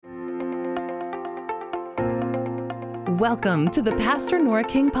Welcome to the Pastor Nora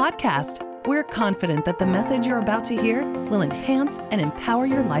King Podcast. We're confident that the message you're about to hear will enhance and empower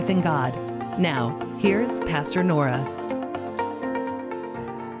your life in God. Now, here's Pastor Nora.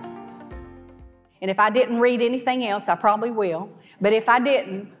 And if I didn't read anything else, I probably will. But if I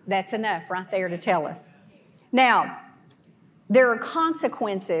didn't, that's enough right there to tell us. Now, there are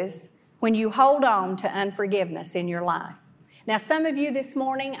consequences when you hold on to unforgiveness in your life. Now, some of you this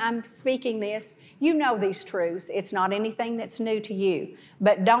morning, I'm speaking this, you know these truths. It's not anything that's new to you.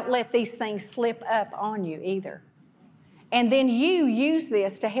 But don't let these things slip up on you either. And then you use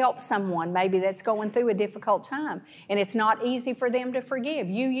this to help someone maybe that's going through a difficult time, and it's not easy for them to forgive.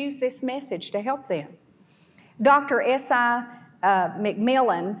 You use this message to help them. Dr. S.I.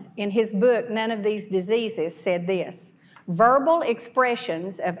 McMillan, in his book, None of These Diseases, said this: verbal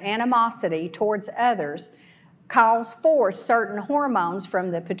expressions of animosity towards others calls forth certain hormones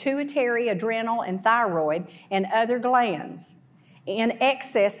from the pituitary, adrenal, and thyroid and other glands, in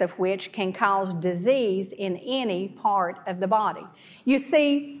excess of which can cause disease in any part of the body. You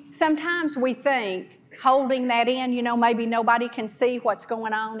see, sometimes we think holding that in, maybe nobody can see what's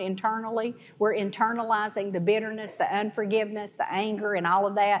going on internally. We're internalizing the bitterness, the unforgiveness, the anger, and all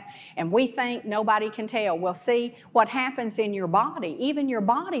of that, and we think nobody can tell. Well, see, what happens in your body, even your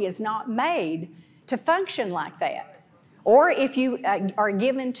body is not made to function like that. Or if you are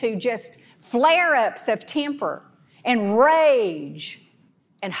given to just flare-ups of temper and rage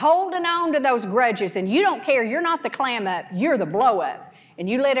and holding on to those grudges, and you don't care, you're not the clam up, you're the blow up, and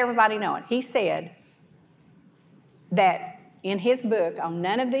you let everybody know it. He said that in his book on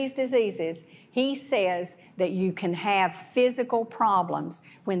None of These Diseases, he says that you can have physical problems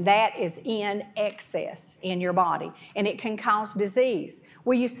when that is in excess in your body, and it can cause disease.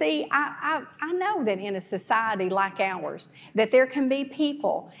 Well, you see, I know that in a society like ours, that there can be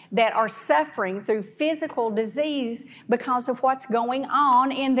people that are suffering through physical disease because of what's going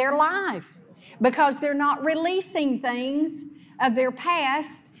on in their life, because they're not releasing things of their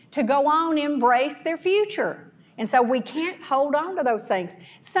past to go on and embrace their future. And so we can't hold on to those things.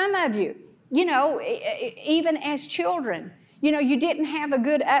 Some of you, even as children, you didn't have a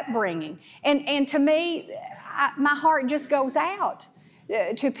good upbringing. And to me, my heart just goes out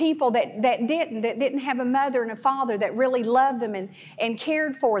to people that didn't have a mother and a father that really loved them and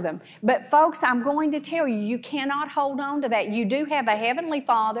cared for them. But folks, I'm going to tell you, you cannot hold on to that. You do have a Heavenly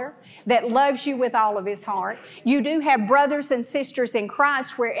Father that loves you with all of His heart. You do have brothers and sisters in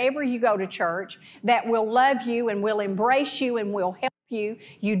Christ wherever you go to church that will love you and will embrace you and will help you.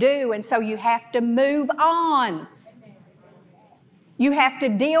 You do, and so you have to move on. You have to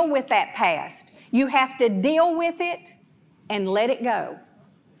deal with that past. You have to deal with it and let it go.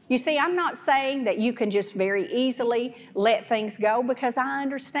 You see, I'm not saying that you can just very easily let things go, because I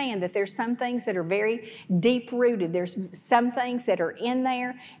understand that there's some things that are very deep-rooted. There's some things that are in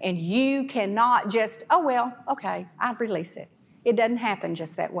there, and you cannot just, okay, I'll release it. It doesn't happen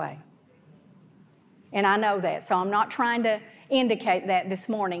just that way. And I know that, so I'm not trying to indicate that this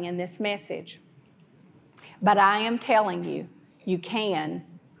morning in this message. But I am telling you, you can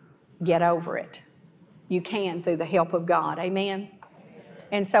get over it. You can through the help of God. Amen?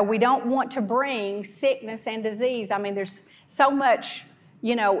 And so we don't want to bring sickness and disease. I mean, there's so much,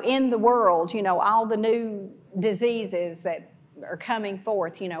 in the world, all the new diseases that are coming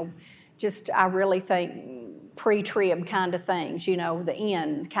forth, I really think pre-trib kind of things, the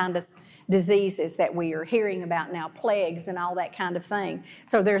end kind of diseases that we are hearing about now, plagues and all that kind of thing.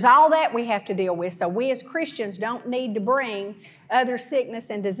 So there's all that we have to deal with. So we as Christians don't need to bring other sickness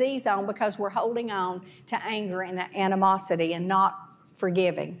and disease on, because we're holding on to anger and animosity and not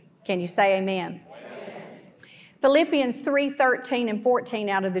forgiving. Can you say amen? Amen. Philippians 3:13 and 14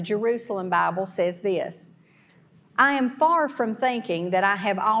 out of the Jerusalem Bible says this: I am far from thinking that I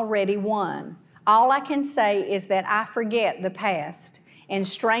have already won. All I can say is that I forget the past and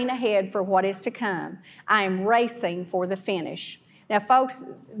strain ahead for what is to come. I am racing for the finish. Now, folks,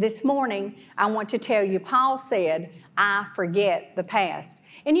 this morning, I want to tell you, Paul said, I forget the past.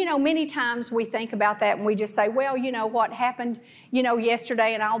 And, many times we think about that and we just say, well, what happened,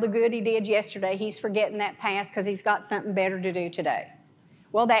 yesterday and all the good he did yesterday, he's forgetting that past because he's got something better to do today.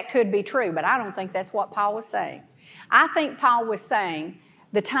 Well, that could be true, but I don't think that's what Paul was saying. I think Paul was saying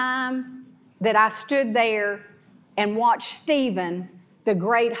the time that I stood there and watched Stephen, the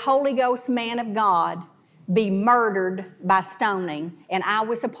great Holy Ghost man of God, be murdered by stoning, and I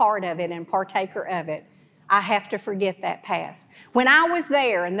was a part of it and partaker of it, I have to forget that past. When I was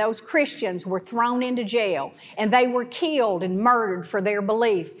there and those Christians were thrown into jail and they were killed and murdered for their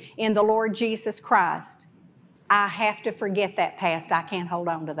belief in the Lord Jesus Christ, I have to forget that past. I can't hold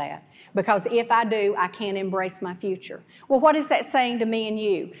on to that. Because if I do, I can't embrace my future. Well, what is that saying to me and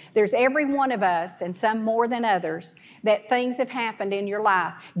you? There's every one of us, and some more than others, that things have happened in your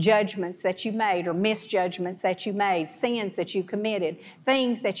life, judgments that you made or misjudgments that you made, sins that you committed,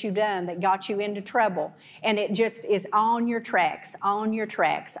 things that you've done that got you into trouble. And it just is on your tracks,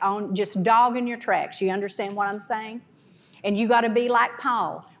 just dogging your tracks. You understand what I'm saying? And you got to be like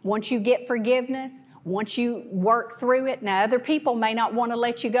Paul. Once you get forgiveness, once you work through it, now other people may not want to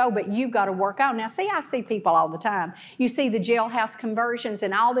let you go, but you've got to work on. Now see, I see people all the time. You see the jailhouse conversions,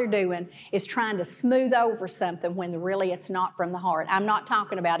 and all they're doing is trying to smooth over something when really it's not from the heart. I'm not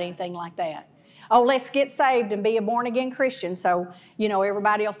talking about anything like that. Oh, let's get saved and be a born-again Christian so,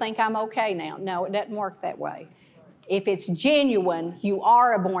 everybody will think I'm okay now. No, it doesn't work that way. If it's genuine, you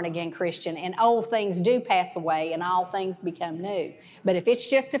are a born-again Christian, and old things do pass away and all things become new. But if it's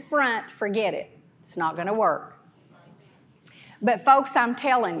just a front, forget it. It's not going to work. But folks, I'm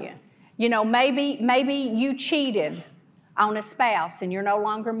telling you, maybe you cheated on a spouse and you're no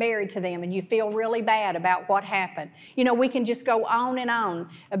longer married to them and you feel really bad about what happened. We can just go on and on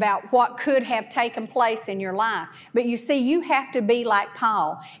about what could have taken place in your life. But you see, you have to be like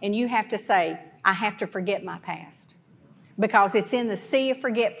Paul, and you have to say, I have to forget my past. Because it's in the sea of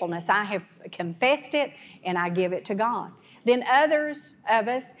forgetfulness. I have confessed it and I give it to God. Then others of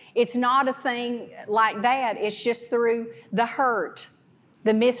us, it's not a thing like that. It's just through the hurt,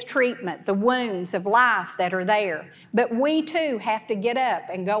 the mistreatment, the wounds of life that are there. But we too have to get up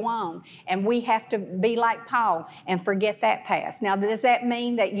and go on. And we have to be like Paul and forget that past. Now, does that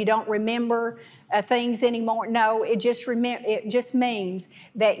mean that you don't remember things anymore? No, it just means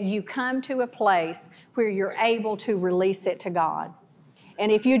that you come to a place where you're able to release it to God.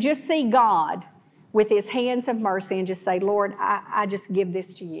 And if you just see God with His hands of mercy and just say, Lord, I just give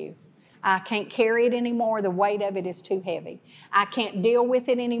this to you. I can't carry it anymore. The weight of it is too heavy. I can't deal with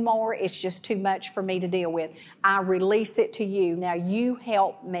it anymore. It's just too much for me to deal with. I release it to you. Now you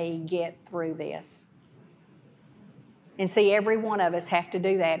help me get through this. And see, every one of us have to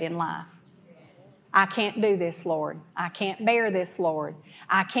do that in life. I can't do this, Lord. I can't bear this, Lord.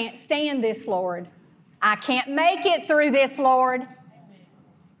 I can't stand this, Lord. I can't make it through this, Lord.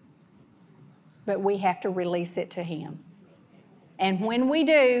 But we have to release it to Him. And when we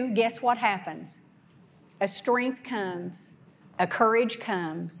do, guess what happens? A strength comes, a courage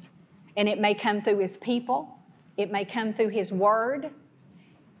comes, and it may come through His people, it may come through His Word,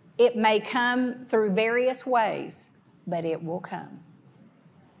 it may come through various ways, but it will come.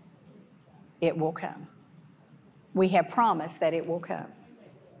 It will come. We have promised that it will come.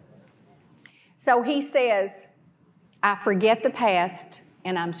 So He says, I forget the past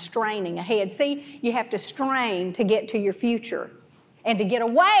and I'm straining ahead. See, you have to strain to get to your future and to get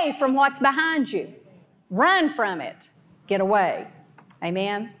away from what's behind you. Run from it. Get away.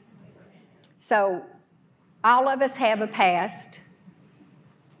 Amen? So all of us have a past,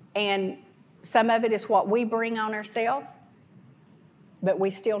 and some of it is what we bring on ourselves, but we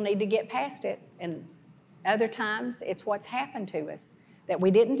still need to get past it. And other times, it's what's happened to us, that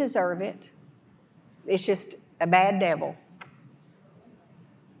we didn't deserve it. It's just a bad devil.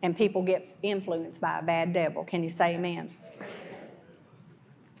 And people get influenced by a bad devil. Can you say amen?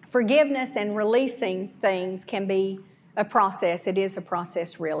 Forgiveness and releasing things can be a process. It is a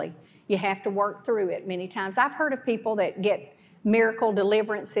process, really. You have to work through it many times. I've heard of people that get miracle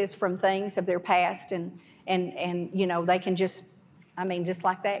deliverances from things of their past, and they can just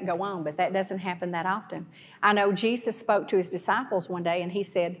like that go on, but that doesn't happen that often. I know Jesus spoke to His disciples one day, and He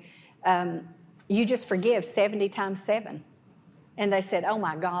said, you just forgive 70 times 7. And they said, oh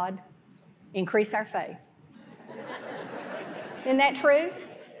my God, increase our faith. Isn't that true?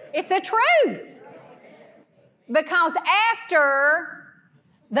 It's the truth. Because after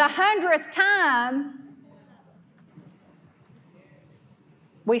the 100th time,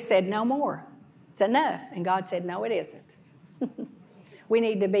 we said no more. It's enough. And God said, no, it isn't. We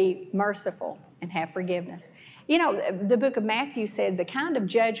need to be merciful and have forgiveness. The book of Matthew said the kind of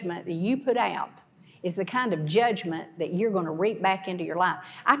judgment that you put out is the kind of judgment that you're going to reap back into your life.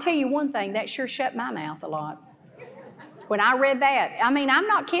 I tell you one thing, that sure shut my mouth a lot. When I read that, I'm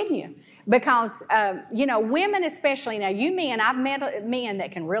not kidding you. Because, women especially, now you men, I've met men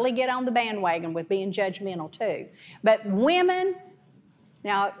that can really get on the bandwagon with being judgmental too. But women,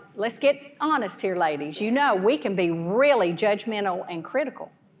 now let's get honest here, ladies. We can be really judgmental and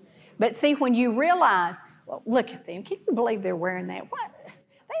critical. But see, when you realize, well, look at them. Can you believe they're wearing that? What?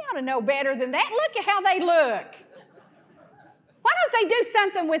 They ought to know better than that. Look at how they look. Why don't they do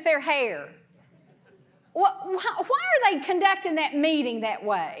something with their hair? Why are they conducting that meeting that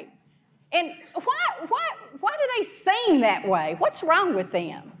way? And why do they sing that way? What's wrong with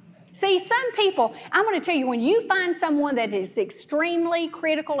them? See, some people, I'm going to tell you, when you find someone that is extremely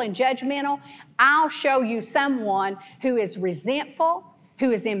critical and judgmental, I'll show you someone who is resentful,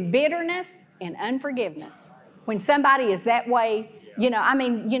 who is in bitterness and unforgiveness. When somebody is that way,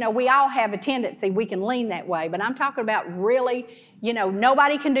 we all have a tendency, we can lean that way, but I'm talking about really,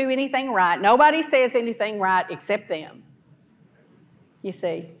 nobody can do anything right. Nobody says anything right except them. You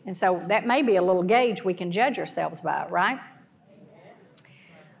see? And so that may be a little gauge we can judge ourselves by, right?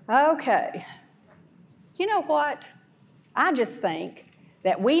 Okay. You know what? I just think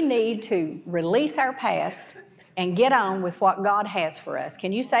that we need to release our past and get on with what God has for us.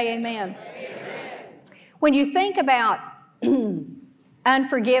 Can you say amen? Amen. When you think about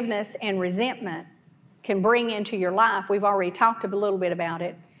unforgiveness and resentment can bring into your life, we've already talked a little bit about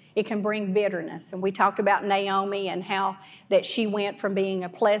it. It can bring bitterness. And we talked about Naomi and how that she went from being a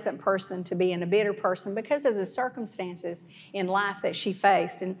pleasant person to being a bitter person because of the circumstances in life that she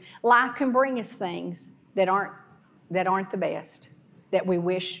faced. And life can bring us things that aren't the best, that we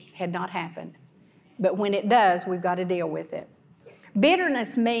wish had not happened. But when it does, we've got to deal with it.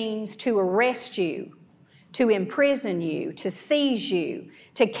 Bitterness means to arrest you, to imprison you, to seize you,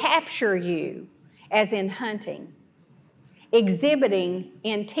 to capture you, as in hunting, exhibiting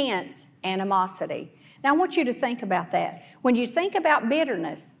intense animosity. Now, I want you to think about that. When you think about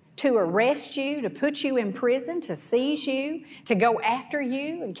bitterness, to arrest you, to put you in prison, to seize you, to go after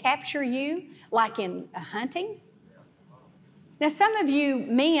you and capture you, like in hunting. Now, some of you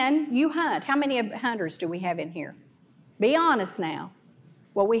men, you hunt. How many hunters do we have in here? Be honest now.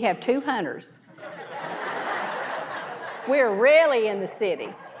 Well, we have 2 hunters. We're really in the city.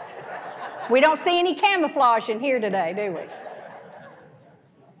 We don't see any camouflage in here today, do we?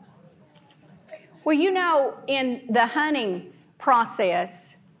 Well, in the hunting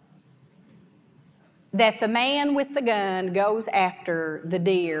process, that the man with the gun goes after the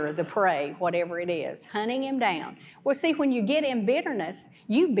deer, the prey, whatever it is, hunting him down. Well, see, when you get in bitterness,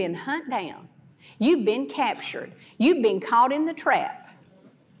 you've been hunted down. You've been captured. You've been caught in the trap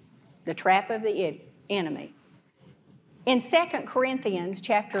of the enemy. In 2 Corinthians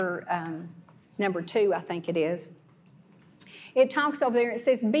chapter number 2, I think it is, it talks over there, it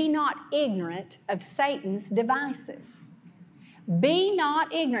says, be not ignorant of Satan's devices. Be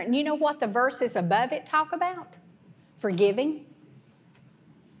not ignorant. And you know what the verses above it talk about? Forgiving.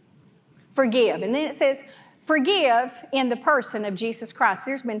 Forgive. And then it says, forgive in the person of Jesus Christ.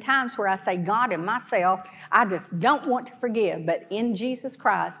 There's been times where I say, God and myself, I just don't want to forgive. But in Jesus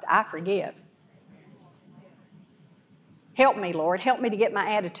Christ, I forgive. Help me, Lord. Help me to get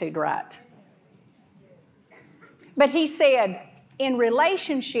my attitude right. But he said, in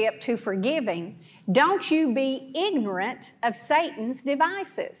relationship to forgiving, don't you be ignorant of Satan's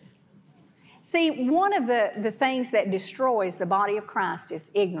devices. See, one of the things that destroys the body of Christ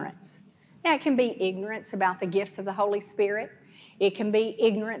is ignorance. Now, it can be ignorance about the gifts of the Holy Spirit. It can be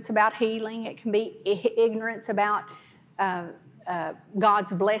ignorance about healing. It can be ignorance about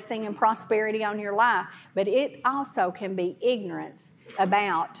God's blessing and prosperity on your life. But it also can be ignorance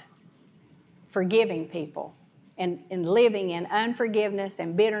about forgiving people. And living in unforgiveness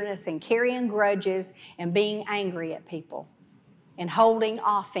and bitterness and carrying grudges and being angry at people and holding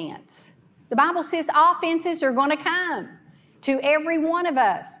offense. The Bible says offenses are going to come to every one of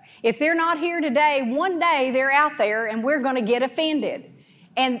us. If they're not here today, one day they're out there and we're going to get offended.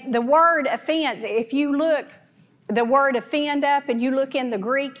 And the word offense, if you look the word offend up and you look in the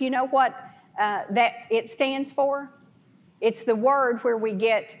Greek, you know what that it stands for? It's the word where we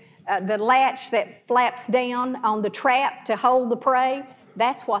get the latch that flaps down on the trap to hold the prey.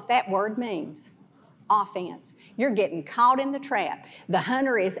 That's what that word means. Offense. You're getting caught in the trap. The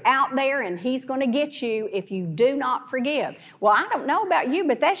hunter is out there and he's going to get you if you do not forgive. Well, I don't know about you,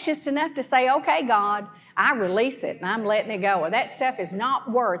 but that's just enough to say, okay, God, I release it and I'm letting it go. Well, that stuff is not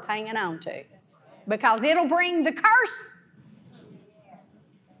worth hanging on to because it'll bring the curse.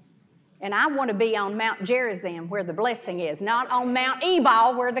 And I want to be on Mount Gerizim where the blessing is, not on Mount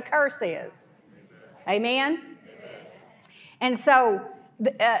Ebal where the curse is. Amen? And so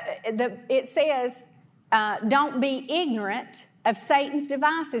it says, don't be ignorant of Satan's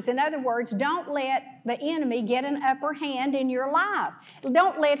devices. In other words, don't let the enemy get an upper hand in your life.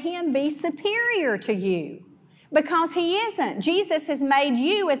 Don't let him be superior to you because he isn't. Jesus has made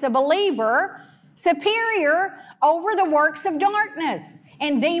you as a believer superior over the works of darkness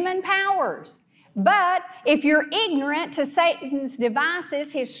and demon powers. But if you're ignorant to Satan's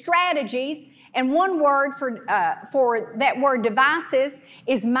devices, his strategies, and one word for that word devices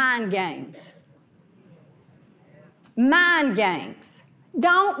is mind games. Mind games.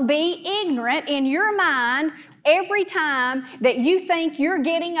 Don't be ignorant in your mind every time that you think you're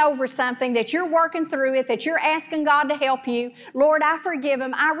getting over something, that you're working through it, that you're asking God to help you. Lord, I forgive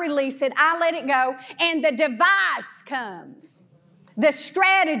him. I release it. I let it go. And the device comes. The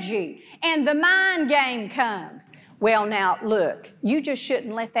strategy and the mind game comes. Well, now, look, you just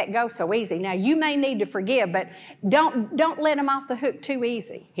shouldn't let that go so easy. Now, you may need to forgive, but don't let them off the hook too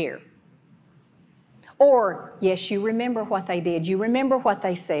easy here. Or, yes, you remember what they did. You remember what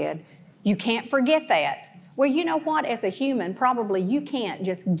they said. You can't forget that. Well, you know what? As a human, probably you can't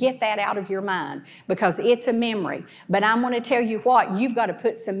just get that out of your mind because it's a memory. But I'm going to tell you what, you've got to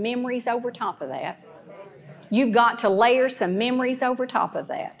put some memories over top of that. You've got to layer some memories over top of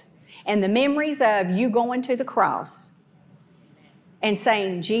that. And the memories of you going to the cross and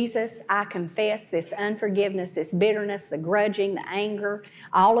saying, Jesus, I confess this unforgiveness, this bitterness, the grudging, the anger,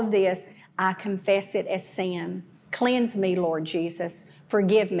 all of this, I confess it as sin. Cleanse me, Lord Jesus.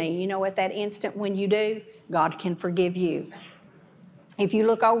 Forgive me. You know, at that instant when you do, God can forgive you. If you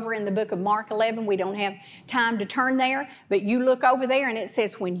look over in the book of Mark 11, we don't have time to turn there, but you look over there and it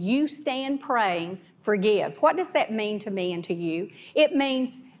says, when you stand praying, forgive. What does that mean to me and to you? It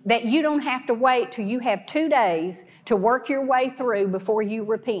means that you don't have to wait till you have 2 days to work your way through before you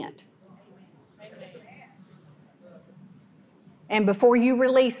repent. And before you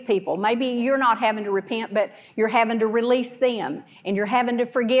release people. Maybe you're not having to repent, but you're having to release them, and you're having to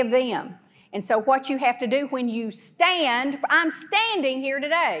forgive them. And so what you have to do when you stand, I'm standing here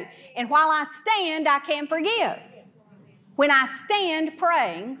today, and while I stand, I can forgive. When I stand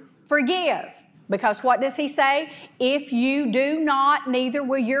praying, forgive. Because what does he say? If you do not, neither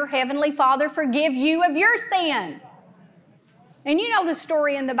will your heavenly Father forgive you of your sin. And you know the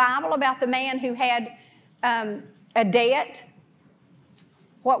story in the Bible about the man who had a debt.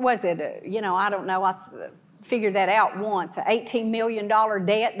 What was it? I don't know. I figured that out once. An $18 million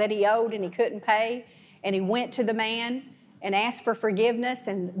debt that he owed and he couldn't pay. And he went to the man and asked for forgiveness,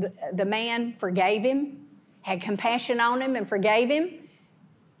 and the man forgave him, had compassion on him and forgave him.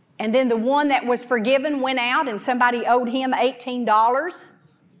 And then the one that was forgiven went out and somebody owed him $18.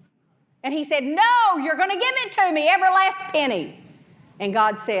 And he said, no, you're going to give it to me, every last penny. And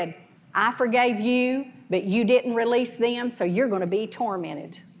God said, I forgave you, but you didn't release them, so you're going to be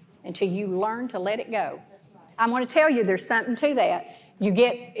tormented until you learn to let it go. I'm going to tell you there's something to that.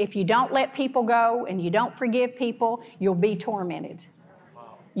 If you don't let people go and you don't forgive people, you'll be tormented.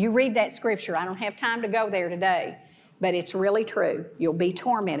 You read that scripture. I don't have time to go there today. But it's really true. You'll be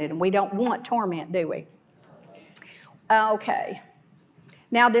tormented, and we don't want torment, do we? Okay.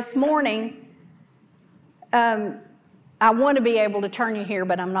 Now this morning, I want to be able to turn you here,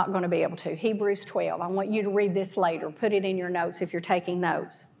 but I'm not going to be able to. Hebrews 12. I want you to read this later. Put it in your notes if you're taking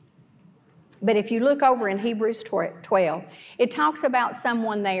notes. But if you look over in Hebrews 12, it talks about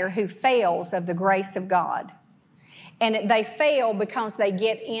someone there who fails of the grace of God. And they fail because they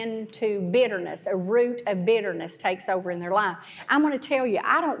get into bitterness. A root of bitterness takes over in their life. I'm going to tell you,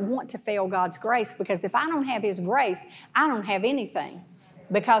 I don't want to fail God's grace, because if I don't have His grace, I don't have anything.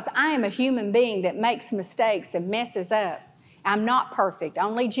 Because I am a human being that makes mistakes and messes up. I'm not perfect.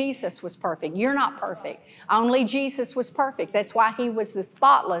 Only Jesus was perfect. You're not perfect. Only Jesus was perfect. That's why He was the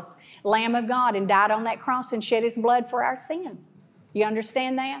spotless Lamb of God and died on that cross and shed His blood for our sin. You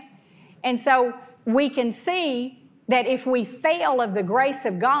understand that? And so we can see that if we fail of the grace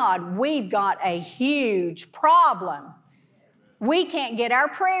of God, we've got a huge problem. We can't get our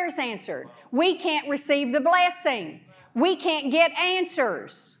prayers answered. We can't receive the blessing. We can't get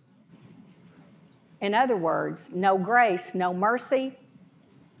answers. In other words, no grace, no mercy.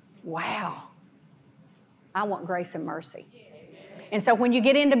 Wow. I want grace and mercy. And so when you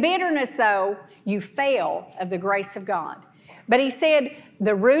get into bitterness, though, you fail of the grace of God. But he said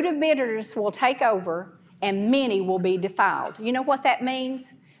the root of bitterness will take over, and many will be defiled. You know what that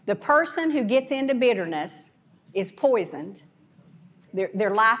means? The person who gets into bitterness is poisoned. Their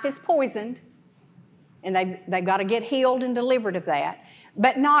life is poisoned, and they've got to get healed and delivered of that.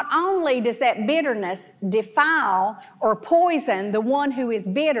 But not only does that bitterness defile or poison the one who is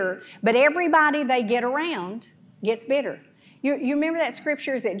bitter, but everybody they get around gets bitter. You remember that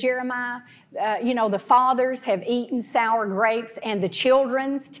scripture, is it Jeremiah? The fathers have eaten sour grapes and the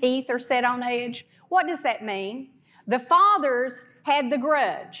children's teeth are set on edge. What does that mean? The fathers had the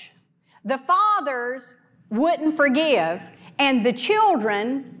grudge. The fathers wouldn't forgive, and the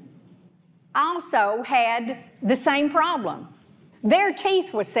children also had the same problem. Their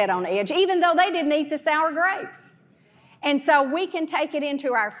teeth was set on edge, even though they didn't eat the sour grapes. And so we can take it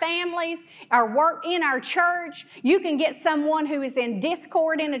into our families, our work, in our church. You can get someone who is in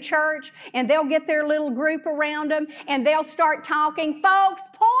discord in a church, and they'll get their little group around them, and they'll start talking, folks,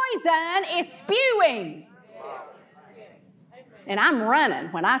 poison is spewing. And I'm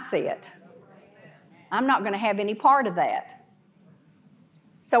running when I see it. I'm not going to have any part of that.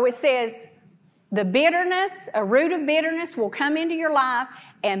 So it says, the bitterness, a root of bitterness will come into your life,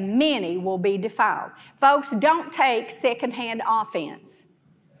 and many will be defiled. Folks, don't take secondhand offense.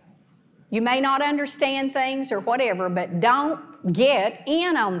 You may not understand things or whatever, but don't get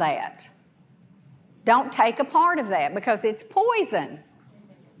in on that. Don't take a part of that, because it's poison.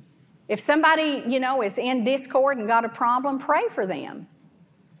 If somebody, is in discord and got a problem, pray for them.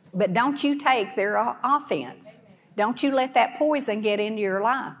 But don't you take their offense. Don't you let that poison get into your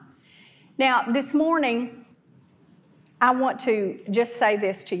life. Now, this morning, I want to just say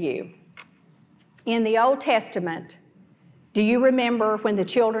this to you. In the Old Testament, do you remember when the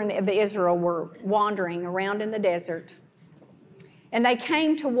children of Israel were wandering around in the desert? And they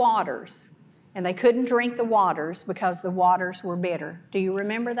came to waters, and they couldn't drink the waters because the waters were bitter. Do you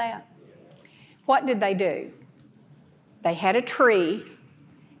remember that? What did they do? They had a tree,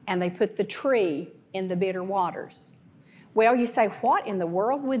 and they put the tree in the bitter waters. Well, you say, what in the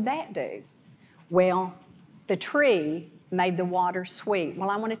world would that do? Well, the tree made the water sweet. Well,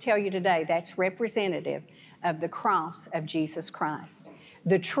 I want to tell you today, that's representative of the cross of Jesus Christ.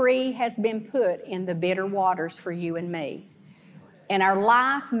 The tree has been put in the bitter waters for you and me. And our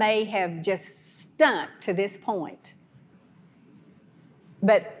life may have just stunk to this point.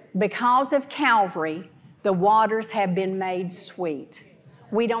 But because of Calvary, the waters have been made sweet.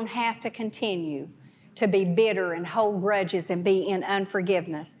 We don't have to continue to be bitter and hold grudges and be in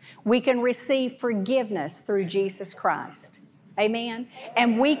unforgiveness. We can receive forgiveness through Jesus Christ. Amen?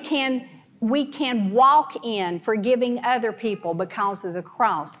 And we can walk in forgiving other people because of the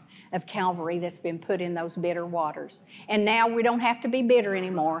cross of Calvary that's been put in those bitter waters. And now we don't have to be bitter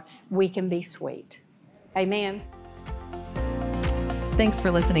anymore. We can be sweet. Amen? Thanks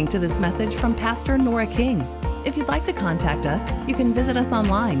for listening to this message from Pastor Nora King. If you'd like to contact us, you can visit us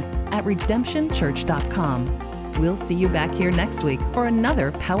online at redemptionchurch.com. We'll see you back here next week for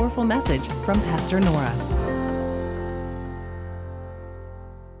another powerful message from Pastor Nora.